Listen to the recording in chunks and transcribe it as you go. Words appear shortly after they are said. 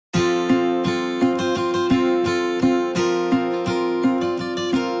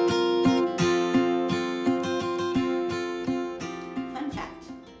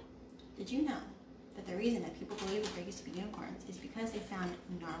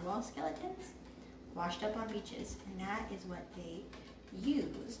narwhal skeletons washed up on beaches, and that is what they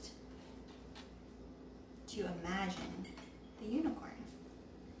used to imagine the unicorn.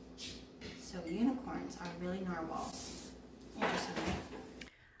 So unicorns are really narwhals. Interesting, right?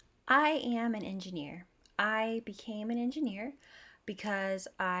 I am an engineer. I became an engineer because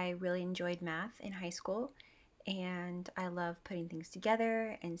I really enjoyed math in high school, and I love putting things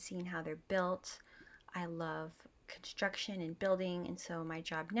together and seeing how they're built. I love construction and building, and so my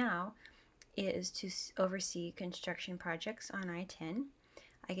job now is to oversee construction projects on I-10.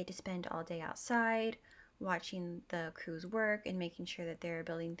 I get to spend all day outside watching the crews work and making sure that they're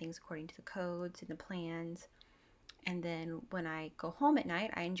building things according to the codes and the plans. And then when I go home at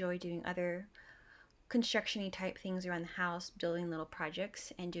night, I enjoy doing other construction-y type things around the house, building little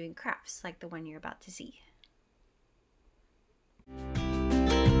projects and doing crafts like the one you're about to see.